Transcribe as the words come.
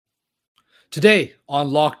Today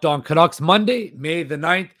on Locked On Canucks, Monday, May the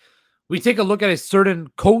 9th, we take a look at a certain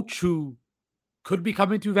coach who could be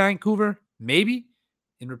coming to Vancouver, maybe,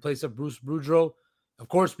 in replace of Bruce Boudreau. Of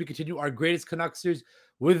course, we continue our greatest Canucks series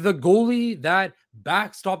with the goalie that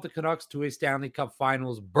backstopped the Canucks to a Stanley Cup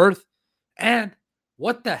Finals berth, and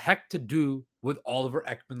what the heck to do with Oliver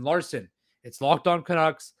Ekman-Larsson. It's Locked On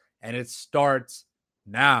Canucks, and it starts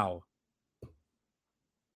now.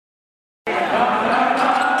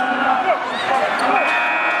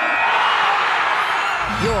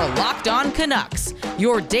 You're Locked On Canucks,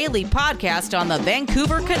 your daily podcast on the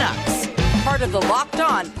Vancouver Canucks. Part of the Locked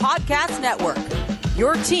On Podcast Network,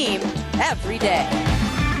 your team every day.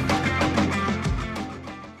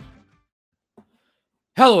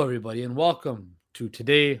 Hello, everybody, and welcome to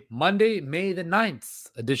today, Monday, May the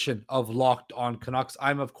 9th edition of Locked On Canucks.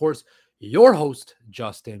 I'm, of course, your host,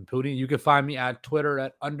 Justin Pooney. You can find me at Twitter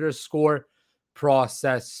at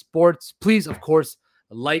 _ProcessSports. Please, of course,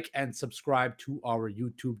 like and subscribe to our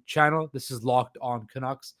YouTube channel. This is Locked On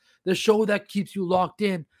Canucks, the show that keeps you locked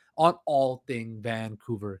in on all things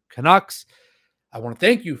Vancouver Canucks. I want to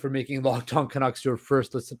thank you for making Locked On Canucks your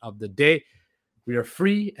first listen of the day. We are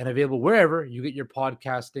free and available wherever you get your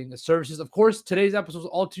podcasting services. Of course, today's episode is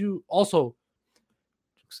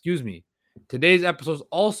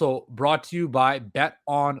also brought to you by Bet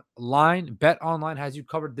Online. Bet Online has you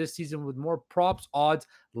covered this season with more props, odds,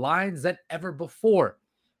 lines than ever before.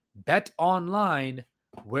 Bet Online,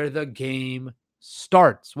 where the game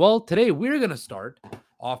starts. Well, today we're going to start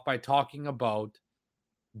off by talking about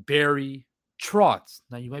Barry Trotz.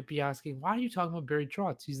 Now, you might be asking, why are you talking about Barry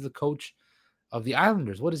Trotz? He's the coach of the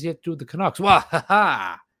Islanders. What does he have to do with the Canucks? Well,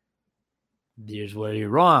 here's where you're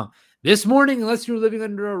wrong. This morning, unless you're living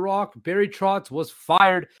under a rock, Barry Trotz was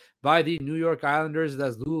fired by the New York Islanders,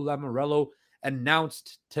 as Lou Lamoriello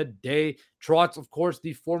announced today. Trotz, of course,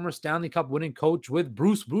 the former Stanley Cup winning coach with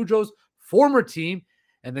Bruce Boudreau's former team,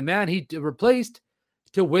 and the man he replaced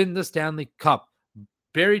to win the Stanley Cup.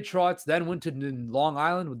 Barry Trotz then went to Long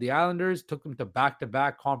Island with the Islanders, took them to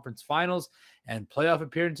back-to-back conference finals and playoff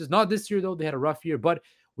appearances. Not this year, though. They had a rough year, but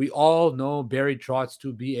we all know Barry Trotz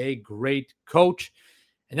to be a great coach.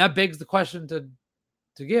 And that begs the question to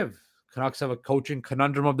give. Canucks have a coaching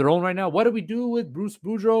conundrum of their own right now. What do we do with Bruce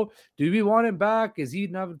Boudreau? Do we want him back? Is he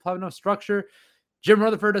not have enough structure? Jim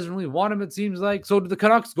Rutherford doesn't really want him, it seems like. So do the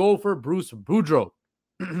Canucks go for Bruce Boudreau?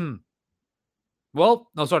 Well,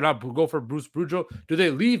 no, sorry, not go for Bruce Boudreau. Do they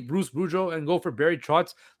leave Bruce Boudreau and go for Barry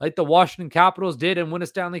Trotz like the Washington Capitals did and win a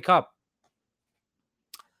Stanley Cup?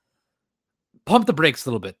 Pump the brakes a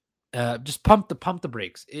little bit. Just pump the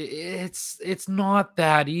brakes. It's not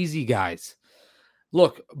that easy, guys.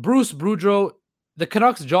 Look, Bruce Boudreau, the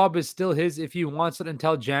Canucks' job is still his if he wants it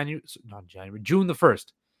until June the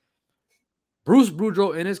 1st. Bruce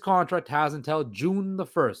Boudreau in his contract has until June the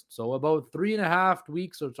 1st. So about 4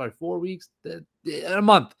 weeks, a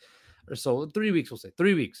month or so. 3 weeks, we'll say.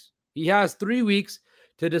 3 weeks. He has 3 weeks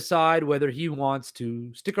to decide whether he wants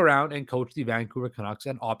to stick around and coach the Vancouver Canucks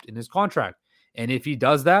and opt in his contract. And if he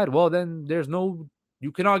does that, well, then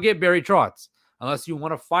you cannot get Barry Trotz unless you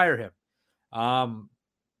want to fire him.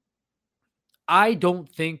 I don't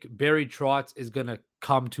think Barry Trotz is going to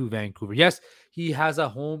come to Vancouver. Yes, he has a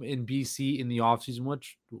home in BC in the offseason,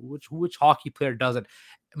 which hockey player doesn't?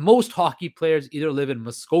 Most hockey players either live in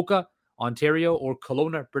Muskoka, Ontario, or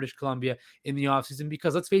Kelowna, British Columbia in the offseason,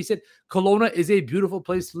 because let's face it, Kelowna is a beautiful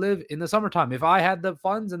place to live in the summertime. If I had the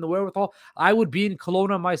funds and the wherewithal, I would be in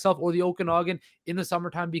Kelowna myself or the Okanagan in the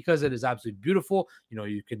summertime because it is absolutely beautiful. You know,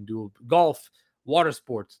 you can do golf, water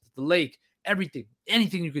sports, the lake, everything,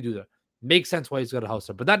 anything you could do there. Makes sense why he's got a house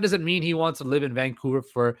there. But that doesn't mean he wants to live in Vancouver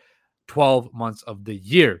for 12 months of the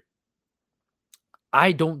year.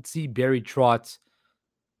 I don't see Barry Trotz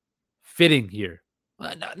fitting here.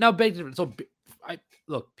 Now,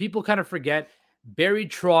 look, people kind of forget Barry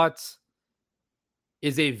Trotz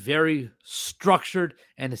is a very structured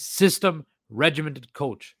and system regimented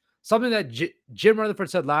coach. Something that Jim Rutherford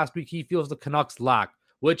said last week he feels the Canucks lack,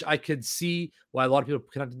 which I could see why a lot of people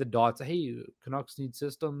connected the dots. Hey, Canucks need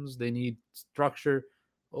systems. They need structure.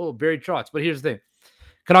 Oh, Barry Trotz. But here's the thing.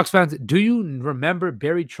 Canucks fans, do you remember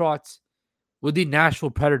Barry Trotz with the Nashville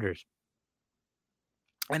Predators?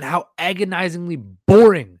 And how agonizingly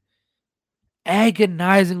boring the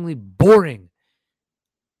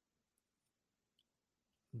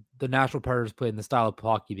Nashville Predators play and the style of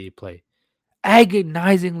hockey they play.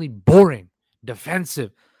 Agonizingly boring,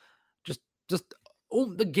 defensive. Just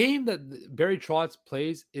the game that Barry Trotz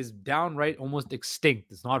plays is downright almost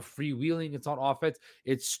extinct. It's not freewheeling. It's not offense.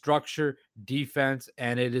 It's structure, defense,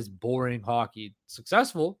 and it is boring hockey.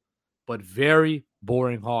 Successful, but very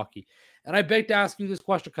boring hockey. And I beg to ask you this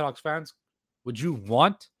question, Canucks fans. Would you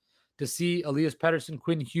want to see Elias Pettersson,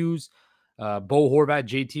 Quinn Hughes, Bo Horvat,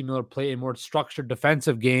 JT Miller play a more structured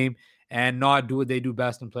defensive game and not do what they do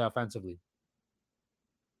best and play offensively?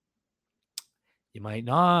 You might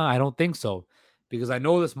not. I don't think so. Because I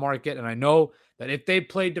know this market and I know that if they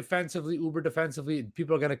play defensively, uber defensively,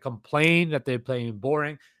 people are going to complain that they're playing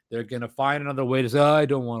boring. They're going to find another way to say, oh, I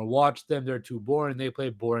don't want to watch them. They're too boring. They play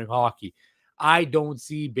boring hockey. I don't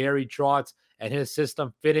see Barry Trotz and his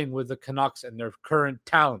system fitting with the Canucks and their current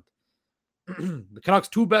talent. The Canucks'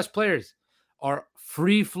 two best players are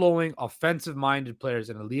free-flowing, offensive-minded players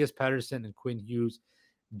in Elias Pettersson and Quinn Hughes.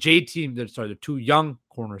 The two young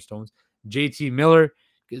cornerstones. JT Miller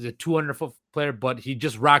is a 200-foot player, but he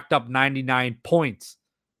just racked up 99 points.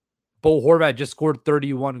 Bo Horvat just scored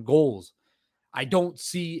 31 goals. I don't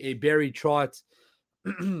see a Barry Trotz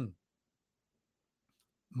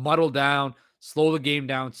muddle down, slow the game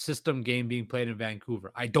down, system game being played in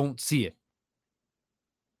Vancouver. I don't see it.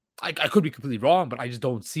 I could be completely wrong, but I just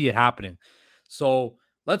don't see it happening. So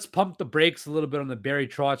let's pump the brakes a little bit on the Barry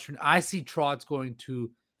Trotz. I see Trotz going to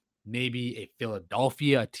maybe a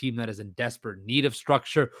Philadelphia, a team that is in desperate need of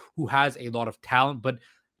structure, who has a lot of talent, but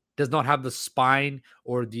does not have the spine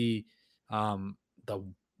or the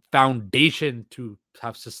foundation to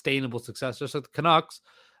have sustainable success, just like the Canucks.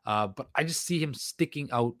 But I just see him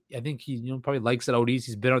sticking out. I think he probably likes it out east.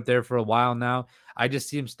 He's been out there for a while now. I just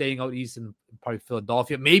see him staying out east in probably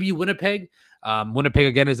Philadelphia, maybe Winnipeg. Winnipeg,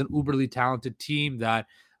 again, is an uberly talented team that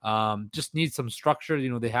just needs some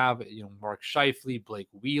structure. They have, Mark Scheifele, Blake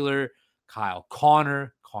Wheeler, Kyle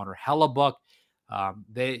Connor Hellebuck.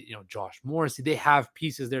 Josh Morrissey, they have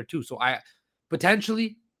pieces there too. So I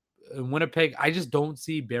potentially in Winnipeg, I just don't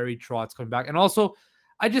see Barry Trotz coming back. And also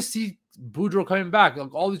I just see Boudreau coming back.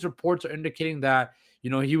 Like, all these reports are indicating that,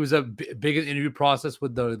 he was a big interview process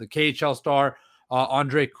with the KHL star,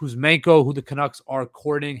 Andrei Kuzmenko, who the Canucks are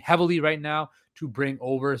courting heavily right now to bring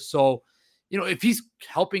over. So, if he's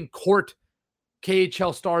helping court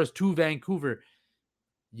KHL stars to Vancouver,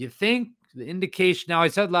 you think the indication, now I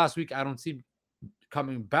said last week, I don't see him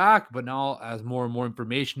coming back, but now as more and more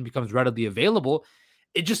information becomes readily available,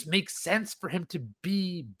 it just makes sense for him to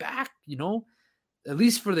be back, at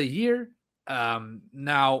least for the year.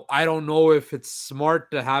 Now, I don't know if it's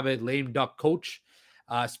smart to have a lame duck coach,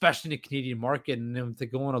 especially in the Canadian market. And if they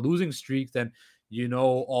go on a losing streak, then,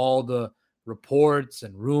 all the reports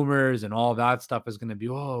and rumors and all that stuff is going to be,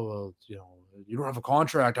 you don't have a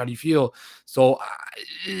contract. How do you feel? So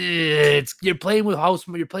you're playing with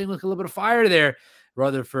you're playing with a little bit of fire there,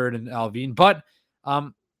 Rutherford and Allvin. But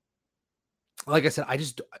like I said,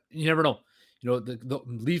 you never know. The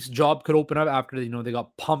Leafs job could open up after they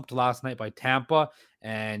got pumped last night by Tampa,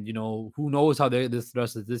 and who knows how the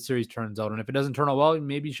rest of this series turns out. And if it doesn't turn out well,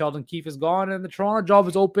 maybe Sheldon Keefe is gone and the Toronto job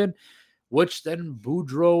is open, which then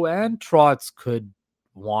Boudreau and Trotz could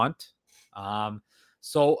want.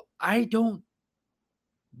 So I don't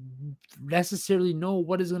necessarily know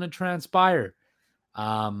what is going to transpire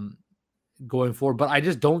going forward, but I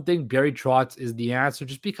just don't think Barry Trotz is the answer,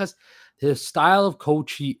 just because his style of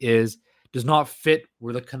coach does not fit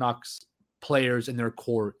where the Canucks players in their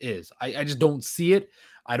core is. I just don't see it.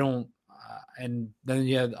 I don't. And then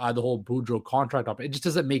you have the whole Boudreau contract up. It just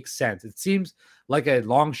doesn't make sense. It seems like a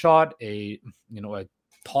long shot, a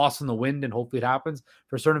toss in the wind, and hopefully it happens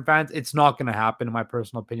for certain fans. It's not going to happen, in my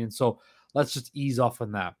personal opinion. So let's just ease off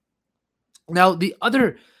on that. Now, the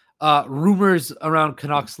other rumors around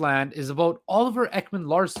Canucks land is about Oliver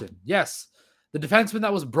Ekman-Larsson. Yes, the defenseman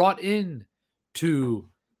that was brought in to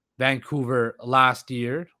Vancouver last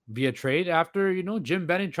year via trade after, Jim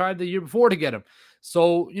Benning tried the year before to get him.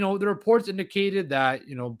 So, the reports indicated that,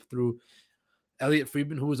 through Elliot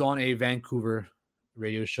Friedman, who was on a Vancouver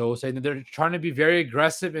radio show, saying that they're trying to be very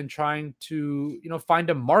aggressive and trying to,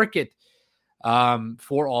 find a market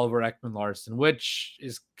for Oliver Ekman-Larsson, which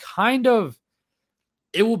is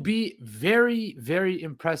it will be very, very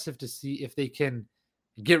impressive to see if they can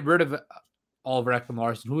get rid of Oliver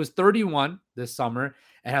Ekman-Larsson, who is 31 this summer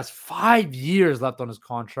and has 5 years left on his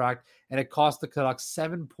contract, and it cost the Canucks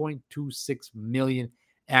 $7.26 million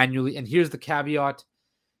annually. And here's the caveat: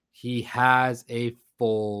 he has a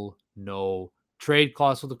full no trade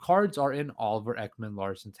clause, so the cards are in Oliver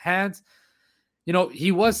Ekman-Larsson's hands.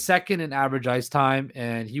 He was second in average ice time,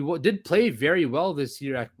 and he did play very well this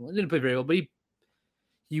year. He didn't play very well, but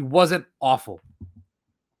he wasn't awful.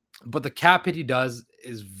 But the cap hit he does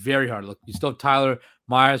is very hard. Look, you still have Tyler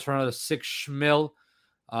Myers for another $6 million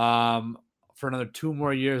for another 2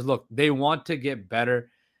 more years. Look, they want to get better.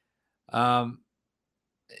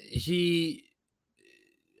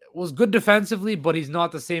 was good defensively, but he's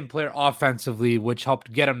not the same player offensively, which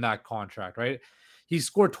helped get him that contract, right? He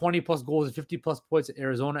scored 20 plus goals and 50 plus points at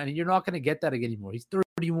Arizona, and you're not going to get that again anymore. He's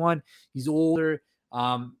 31. He's older.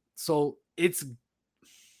 So it's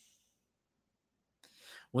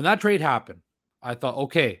when that trade happened, I thought,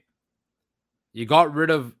 okay, you got rid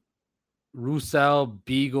of Roussel,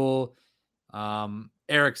 Beagle,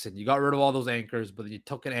 Erickson. You got rid of all those anchors, but you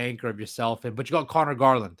took an anchor of yourself in. But you got Connor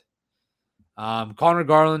Garland. Connor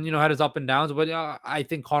Garland, had his up and downs, but I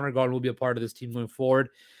think Connor Garland will be a part of this team going forward.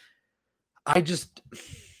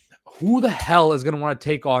 Who the hell is going to want to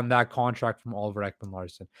take on that contract from Oliver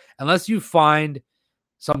Ekman-Larsson? Unless you find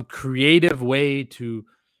some creative way to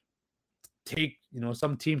take,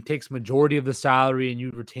 some team takes majority of the salary and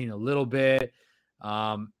you retain a little bit.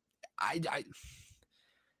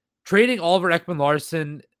 Trading Oliver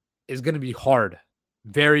Ekman-Larsson is going to be hard.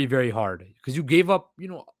 Very, very hard. Because you gave up,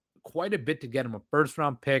 quite a bit to get him, a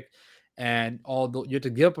first-round pick, and you have to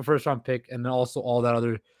give up a first-round pick and then also all that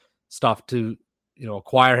other stuff to,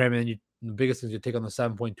 acquire him. And the biggest thing is you take on the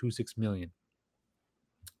 $7.26 million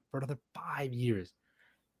for another 5 years.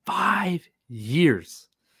 5 years.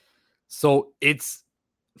 So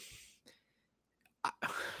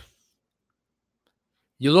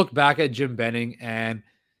you look back at Jim Benning and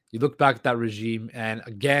you look back at that regime, and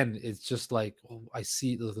again, it's just like, I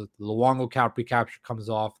see the Luongo cap recapture comes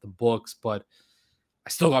off the books, but I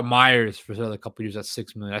still got Myers for another couple of years at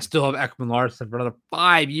 $6 million. I still have Ekman-Larsson for another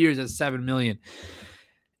 5 years at $7 million.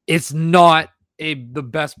 It's not the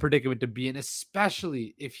best predicament to be in,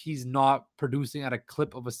 especially if he's not producing at a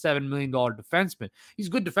clip of a $7 million defenseman. He's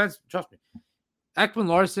good defense, trust me.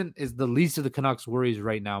 Ekman-Larsson is the least of the Canucks' worries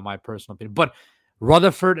right now, in my personal opinion. But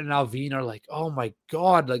Rutherford and Alvin are like, oh my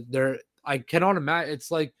God, like I cannot imagine.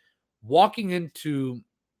 It's like walking into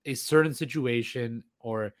a certain situation,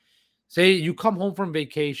 or say you come home from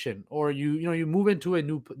vacation, or you move into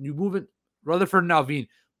Rutherford and Alvin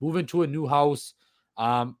move into a new house,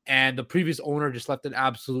 and the previous owner just left an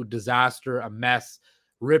absolute disaster, a mess,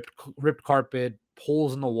 ripped carpet,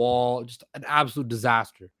 holes in the wall, just an absolute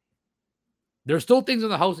disaster. There's still things in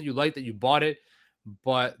the house that you like, that you bought it,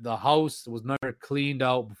 but the house was never cleaned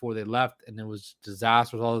out before they left, and it was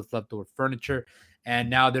disaster with all this leftover furniture. And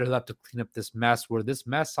now they're left to clean up this mess, where this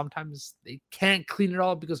mess, sometimes they can't clean it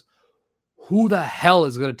all, because who the hell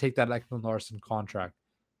is going to take that Ekman-Larsson contract?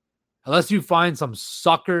 Unless you find some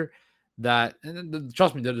sucker that, and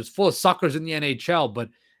trust me, there's full of suckers in the NHL, but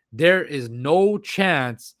there is no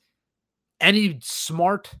chance any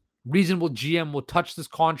smart, reasonable GM will touch this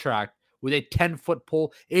contract with a 10-foot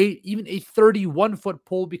pole, even a 31-foot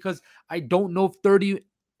pole, because I don't know if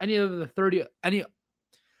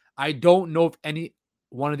I don't know if any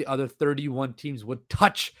one of the other 31 teams would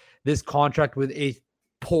touch this contract with a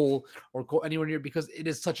pole or go anywhere near, because it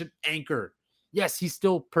is such an anchor. Yes, he's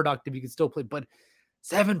still productive. He can still play, but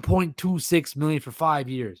 $7.26 million for 5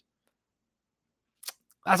 years.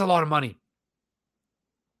 That's a lot of money.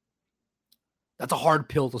 That's a hard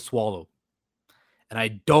pill to swallow. And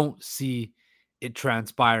I don't see it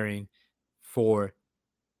transpiring for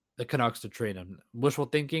the Canucks to trade him. Wishful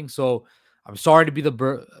thinking. So I'm sorry to be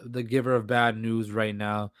the giver of bad news right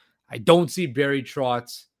now. I don't see Barry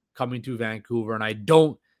Trotz coming to Vancouver, and I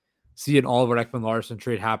don't see an Oliver Ekman-Larsson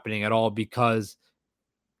trade happening at all, because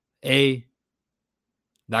that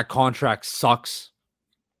contract sucks,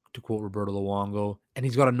 to quote Roberto Luongo, and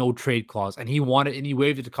he's got a no trade clause, and he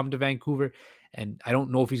waived it to come to Vancouver. And I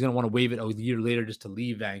don't know if he's going to want to waive it a year later just to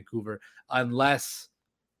leave Vancouver, unless,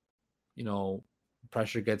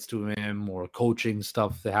 pressure gets to him or coaching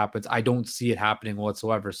stuff that happens. I don't see it happening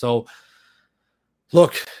whatsoever. So,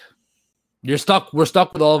 look, we're stuck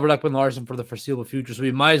with Oliver Ekman-Larsson for the foreseeable future. So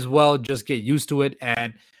we might as well just get used to it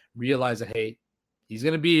and realize that, hey, he's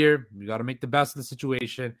going to be here. We got to make the best of the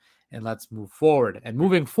situation, and let's move forward. And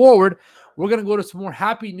moving forward, we're going to go to some more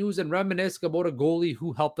happy news and reminisce about a goalie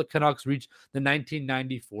who helped the Canucks reach the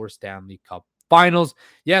 1994 Stanley Cup Finals.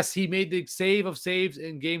 Yes, he made the save of saves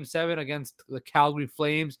in Game 7 against the Calgary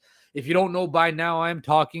Flames. If you don't know by now, I'm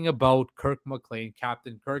talking about Kirk McLean,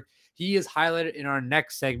 Captain Kirk. He is highlighted in our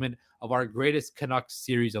next segment of our greatest Canucks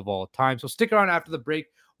series of all time. So stick around after the break.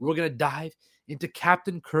 We're going to dive into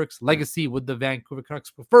Captain Kirk's legacy with the Vancouver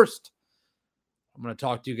Canucks. But first, I'm going to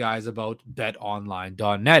talk to you guys about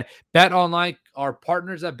BetOnline.net. BetOnline, our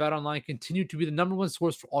partners at BetOnline, continue to be the number one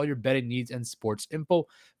source for all your betting needs and sports info.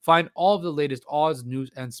 Find all of the latest odds,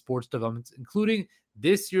 news, and sports developments, including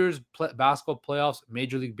this year's basketball playoffs,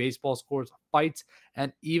 Major League Baseball scores, fights,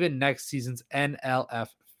 and even next season's NLF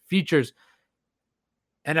features.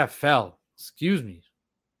 NFL, excuse me.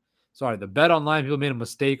 Sorry, the Bet Online people made a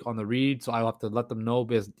mistake on the read, so I'll have to let them know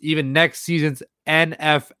because even next season's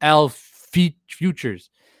NFL futures.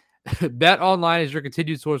 Bet Online is your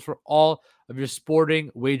continued source for all of your sporting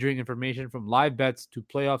wagering information from live bets to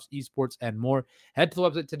playoffs, esports, and more. Head to the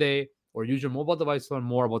website today or use your mobile device to learn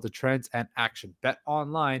more about the trends and action. Bet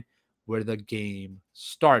Online, where the game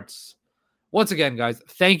starts. Once again, guys,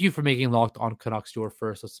 thank you for making Locked On Canucks your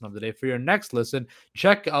first listen of the day. For your next listen,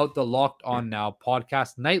 check out the Locked On Now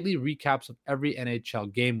podcast, nightly recaps of every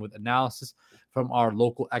NHL game with analysis from our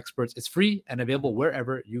local experts. It's free and available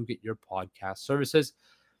wherever you get your podcast services.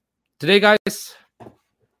 Today, guys,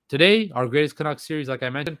 our Greatest Canucks series, like I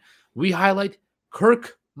mentioned, we highlight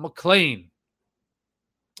Kirk McLean.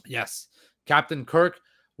 Yes, Captain Kirk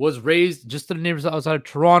was raised just to the neighbors outside of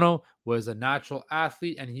Toronto, was a natural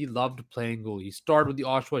athlete, and he loved playing goalie. He started with the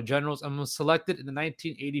Oshawa Generals and was selected in the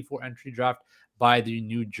 1984 entry draft by the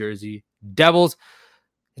New Jersey Devils.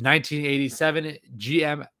 In 1987,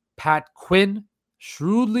 GM Pat Quinn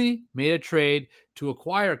shrewdly made a trade to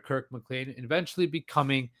acquire Kirk McLean, eventually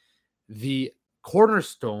becoming the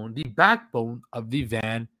cornerstone, the backbone of the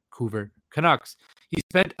Vancouver Canucks. He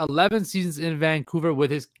spent 11 seasons in Vancouver with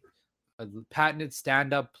his patented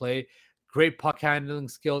stand-up play, great puck handling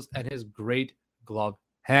skills, and his great glove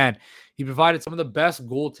hand. He provided some of the best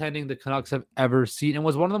goaltending the Canucks have ever seen and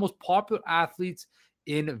was one of the most popular athletes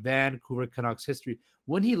in Vancouver Canucks history.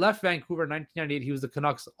 When he left Vancouver in 1998, he was the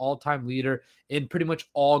Canucks' all-time leader in pretty much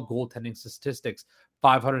all goaltending statistics.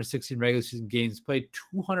 516 regular season games played,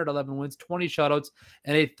 211 wins, 20 shutouts,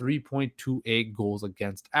 and a 3.28 goals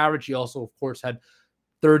against average. He also, of course, had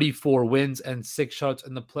 34 wins and 6 shutouts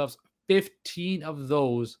in the playoffs, 15 of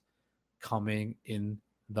those coming in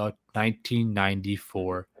the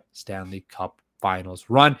 1994 Stanley Cup Finals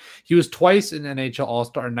run. He was twice an NHL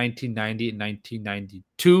All-Star in 1990 and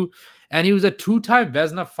 1992, and he was a two-time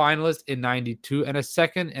Vezina finalist in 92 and a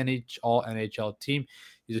second NHL team.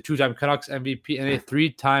 He's a two-time Canucks MVP and a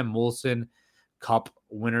three-time Molson Cup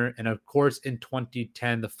winner. And of course, in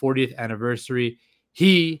 2010, the 40th anniversary,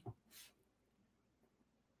 he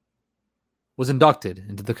was inducted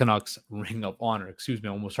into the Canucks Ring of Honor. Excuse me,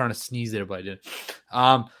 I'm almost trying to sneeze there, but I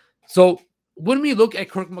didn't. So when we look at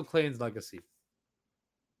Kirk McLean's legacy,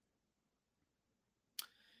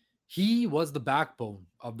 he was the backbone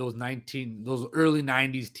of those early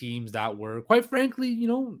 90s teams that were, quite frankly,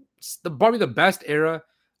 probably the best era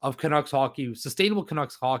of Canucks hockey, sustainable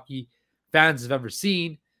Canucks hockey fans have ever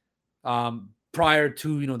seen, prior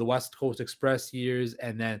to, the West Coast Express years.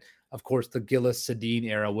 And then, of course, the Gillis Sedin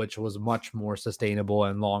era, which was much more sustainable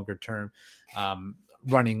and longer term,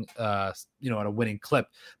 running, at a winning clip.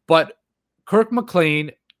 But Kirk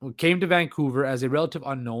McLean came to Vancouver as a relative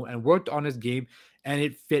unknown and worked on his game, and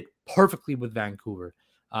it fit perfectly with Vancouver.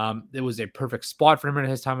 It was a perfect spot for him in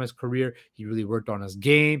his time in his career. He really worked on his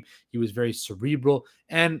game. He was very cerebral.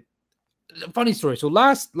 And funny story. So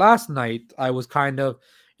last night, I was kind of,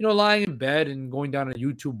 lying in bed and going down a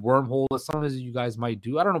YouTube wormhole, as some of you guys might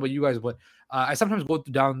do. I don't know about you guys, but I sometimes go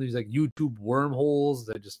down these like YouTube wormholes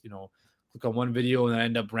that just, click on one video and I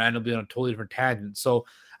end up randomly on a totally different tangent. So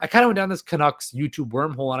I kind of went down this Canucks YouTube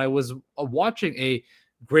wormhole, and I was watching a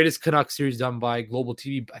Greatest Canucks series done by Global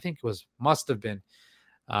TV. I think must have been,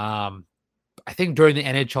 I think during the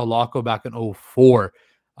NHL lockout back in 2004.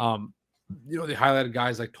 They highlighted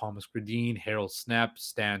guys like Thomas Gradin, Harold Snep,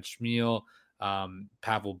 Stan Schmiel,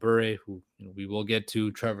 Pavel Bure, who we will get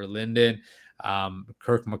to, Trevor Linden,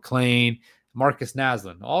 Kirk McLean, Marcus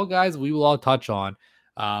Naslund, all guys we will all touch on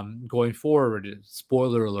going forward.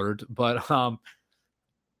 Spoiler alert, but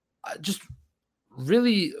just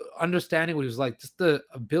really understanding what he was like, just the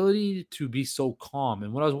ability to be so calm.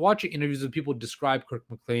 And when I was watching interviews with people describe Kirk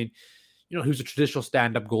McLean, he was a traditional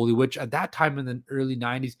stand-up goalie, which at that time in the early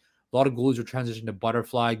 90s, a lot of goalies were transitioning to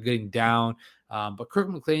butterfly, getting down. But Kirk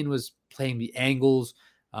McLean was playing the angles.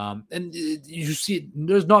 And you see,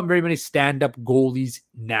 there's not very many stand-up goalies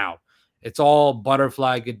now. It's all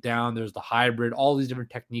butterfly, get down. There's the hybrid, all these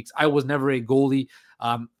different techniques. I was never a goalie.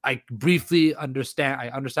 I briefly understand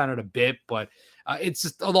it a bit, but it's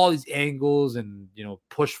just all these angles and,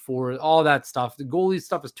 push forward, all that stuff. The goalie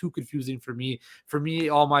stuff is too confusing for me. For me,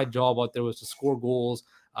 all my job out there was to score goals.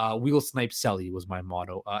 Wheel snipe Selly was my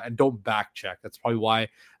motto, and don't back check. That's probably why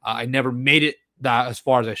I never made it that as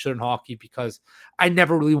far as I should in hockey, because I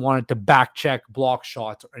never really wanted to back check block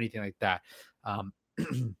shots or anything like that.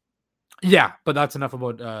 Yeah, but that's enough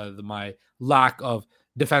about my lack of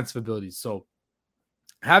defensive abilities. So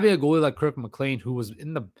having a goalie like Kirk McLean, who was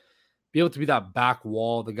be able to be that back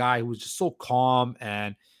wall, the guy who was just so calm.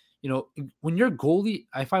 And, when your goalie,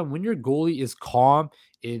 I find when your goalie is calm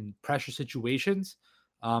in pressure situations,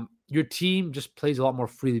 your team just plays a lot more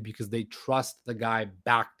freely because they trust the guy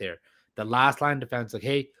back there. The last line of defense, like,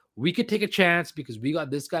 hey, we could take a chance because we got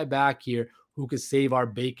this guy back here who could save our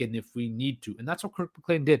bacon if we need to. And that's what Kirk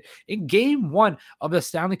McLean did. In game 1 of the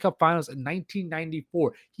Stanley Cup Finals in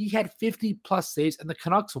 1994, he had 50-plus saves, and the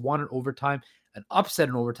Canucks won in overtime, an upset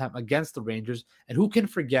in overtime against the Rangers. And who can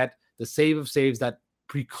forget the save of saves that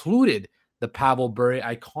precluded the Pavel Bure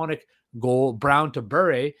iconic goal, Brown to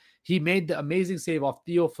Bure. He made the amazing save off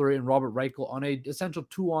Theo Fleury and Robert Reichel on a essential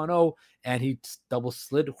 2-on-0, and he double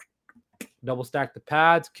stacked the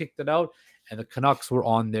pads, kicked it out, and the Canucks were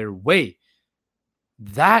on their way.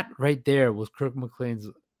 That right there was Kirk McLean's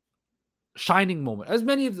shining moment. As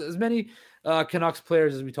many Canucks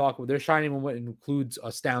players as we talk about, their shining moment includes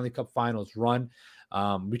a Stanley Cup Finals run.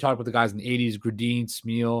 We talked about the guys in the 80s, Gradin,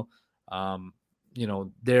 Smeal,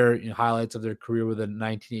 their highlights of their career with a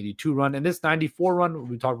 1982 run. And this 94 run,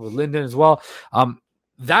 we talked about Linden as well.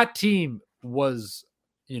 That team was,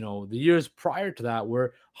 the years prior to that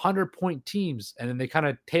were 100-point teams. And then they kind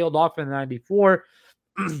of tailed off in 94,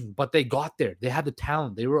 but they got there. They had the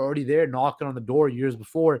talent. They were already there knocking on the door years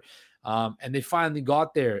before. And they finally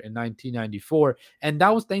got there in 1994. And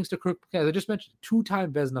that was thanks to Kirk McLean. As I just mentioned,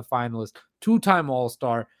 2-time Vezina finalist, 2-time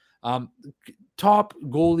All-Star, top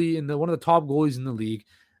goalie one of the top goalies in the league.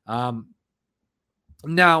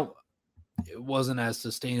 Now, it wasn't as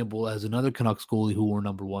sustainable as another Canucks goalie who were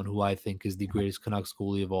number 1, who I think is the greatest Canucks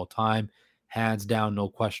goalie of all time. Hands down, no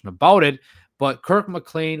question about it. But Kirk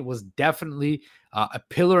McLean was definitely a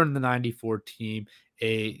pillar in the 94 team.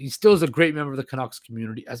 He still is a great member of the Canucks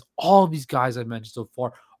community, as all these guys I've mentioned so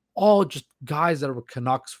far, all just guys that were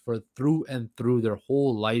Canucks for through and through their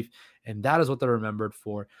whole life. And that is what they're remembered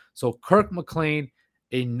for. So Kirk McLean,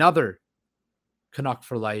 another Canuck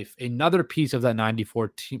for life, another piece of that 94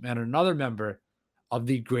 team, and another member of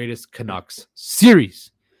the greatest Canucks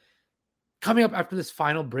series. Coming up after this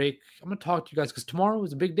final break, I'm going to talk to you guys because tomorrow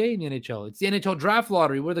is a big day in the NHL. It's the NHL draft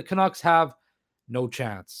lottery where the Canucks have no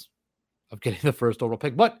chance of getting the first overall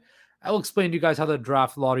pick. But I will explain to you guys how the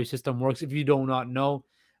draft lottery system works if you do not know.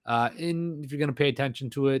 If you're going to pay attention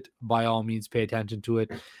to it, by all means, pay attention to it.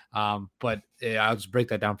 But I'll just break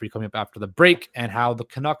that down for you coming up after the break and how the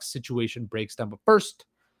Canucks situation breaks down. But first,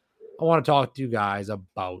 I want to talk to you guys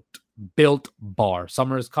about Built Bar.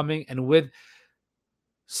 Summer is coming, and with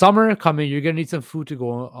summer coming, you're going to need some food to go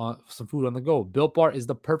on, some food on the go. Built Bar is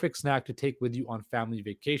the perfect snack to take with you on family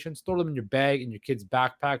vacations. Store them in your bag, in your kids'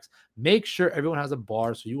 backpacks. Make sure everyone has a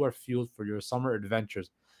bar so you are fueled for your summer adventures.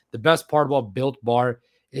 The best part about Built Bar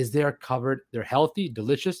is they're covered, they're healthy,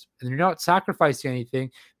 delicious, and you're not sacrificing anything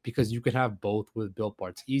because you can have both with Built Bar.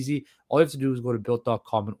 It's easy. All you have to do is go to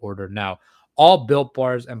Built.com and order now. All Built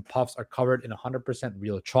Bars and Puffs are covered in 100%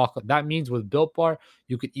 real chocolate. That means with Built Bar,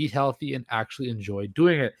 you can eat healthy and actually enjoy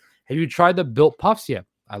doing it. Have you tried the Built Puffs yet?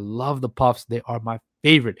 I love the Puffs. They are my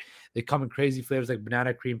favorite. They come in crazy flavors like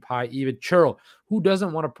banana cream pie, even churro. Who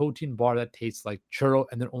doesn't want a protein bar that tastes like churro?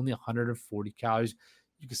 And they're only 140 calories.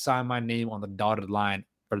 You can sign my name on the dotted line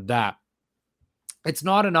for that. It's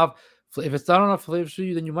not enough. If it's not enough flavors for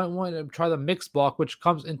you, then you might want to try the mix block, which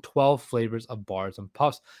comes in 12 flavors of bars and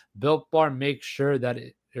puffs. Built Bar makes sure that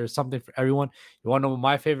there's something for everyone. You want to know what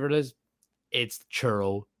my favorite is? It's the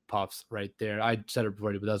churro puffs right there. I said it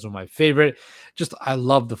already, but that's one of my favorite. I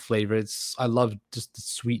love the flavor. I love just the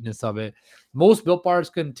sweetness of it. Most Built Bars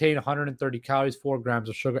contain 130 calories, 4 grams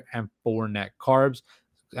of sugar, and 4 net carbs.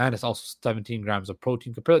 And it's also 17 grams of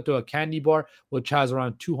protein. Compare it to a candy bar, which has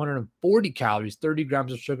around 240 calories, 30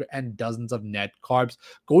 grams of sugar, and dozens of net carbs.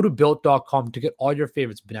 Go to Built.com to get all your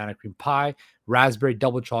favorites: banana cream pie, raspberry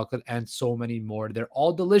double chocolate, and so many more. They're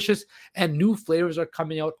all delicious, and new flavors are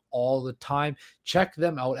coming out all the time. Check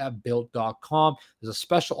them out at Built.com. There's a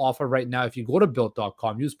special offer right now. If you go to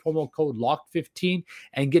Built.com, use promo code LOCK15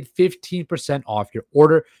 and get 15% off your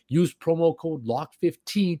order. Use promo code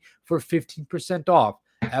LOCK15 for 15% off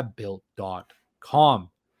at Built.com.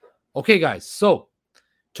 Okay, guys, so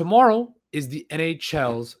tomorrow is the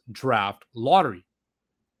NHL's draft lottery.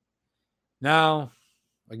 Now,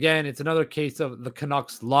 again, it's another case of the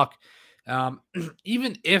Canucks' luck.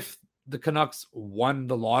 Even if the Canucks won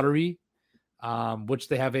the lottery, which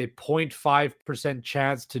they have a 0.5%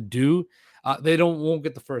 chance to do, they won't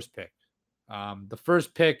get the first pick. The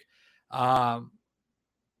first pick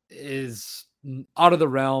is out of the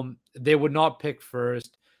realm. They would not pick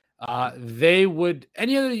first. They would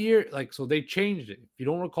any other year, so they changed it. If you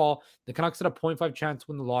don't recall, the Canucks had a 0.5 chance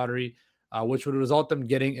to win the lottery, which would result them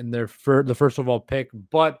getting in the first overall pick,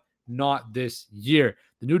 but not this year.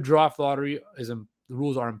 The new draft lottery the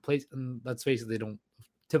rules are in place, and let's face it, they don't.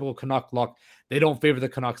 Typical Canuck luck. They don't favor the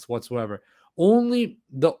Canucks whatsoever.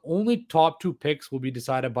 The only top 2 picks will be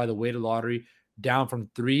decided by the weighted lottery down from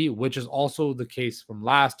 3, which is also the case from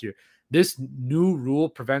last year. This new rule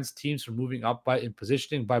prevents teams from moving up in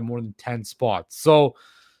positioning by more than 10 spots. So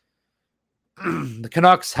the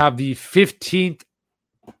Canucks have the 15th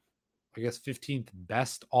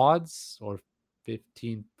best odds, or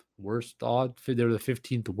 15th worst odds. They're the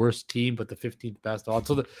 15th worst team, but the 15th best odds.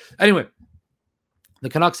 So anyway, the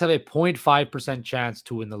Canucks have a 0.5% chance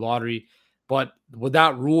to win the lottery, but with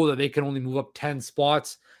that rule that they can only move up 10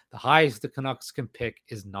 spots, the highest the Canucks can pick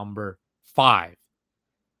is number 5.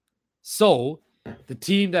 So the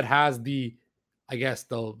team that has the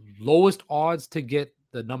lowest odds to get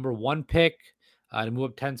the number 1 pick to move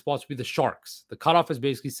up 10 spots would be the Sharks. The cutoff is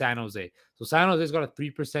basically San Jose. So San Jose's got a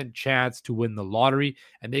 3% chance to win the lottery,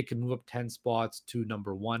 and they can move up 10 spots to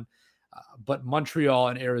number 1. But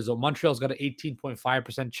Montreal's got an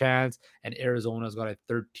 18.5% chance, and Arizona's got a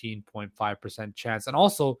 13.5% chance. And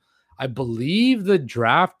also, I believe the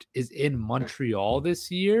draft is in Montreal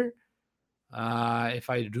this year, if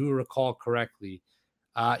I do recall correctly.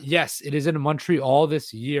 Yes, it is in Montreal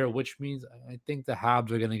this year, which means I think the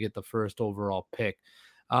Habs are going to get the first overall pick.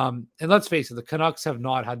 And let's face it, the Canucks have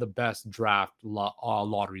not had the best draft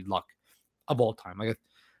lottery luck of all time.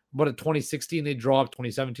 But in 2016, they dropped.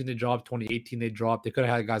 2017, they dropped. 2018, they dropped. They could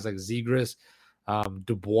have had guys like Zegras,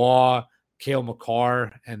 Dubois, Cale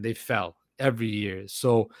Makar, and they fell every year.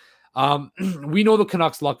 So we know the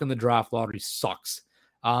Canucks' luck in the draft lottery sucks.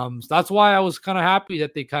 So that's why I was kind of happy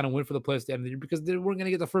that they kind of went for the playoffs at the end of the year, because they weren't going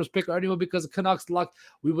to get the first pick anyway, because the Canucks' luck,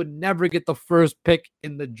 we would never get the first pick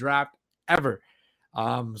in the draft ever.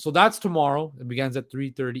 So that's tomorrow. It begins at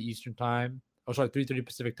 3:30 Eastern time. 3:30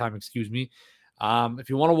 Pacific time, excuse me. If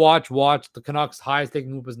you want to watch. The Canucks' highest they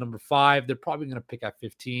can move is number 5. They're probably going to pick at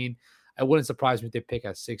 15. It wouldn't surprise me if they pick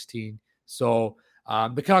at 16. So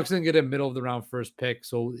the Canucks didn't get a middle of the round first pick,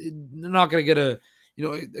 so they're not going to get a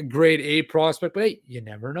grade A prospect. But hey, you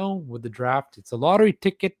never know with the draft. It's a lottery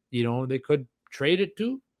ticket. They could trade it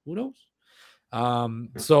too. Who knows?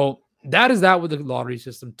 So that is that with the lottery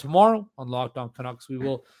system. Tomorrow on Locked On Canucks, we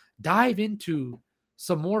will dive into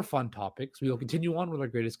some more fun topics. We will continue on with our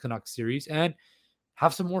Greatest Canucks series and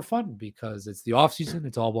have some more fun, because it's the off season.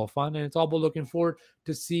 It's all about fun, and it's all about looking forward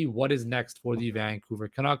to see what is next for the Vancouver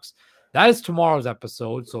Canucks. That is tomorrow's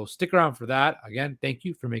episode, so stick around for that. Again, thank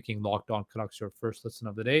you for making Locked On Canucks your first listen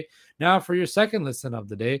of the day. Now for your second listen of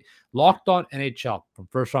the day, Locked On NHL. From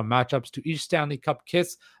first-round matchups to each Stanley Cup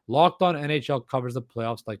kiss, Locked On NHL covers the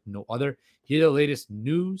playoffs like no other. Hear the latest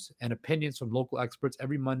news and opinions from local experts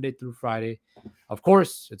every Monday through Friday. Of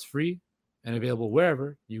course, it's free and available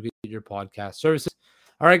wherever you get your podcast services.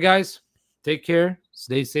 All right, guys, take care,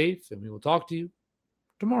 stay safe, and we will talk to you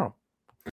tomorrow.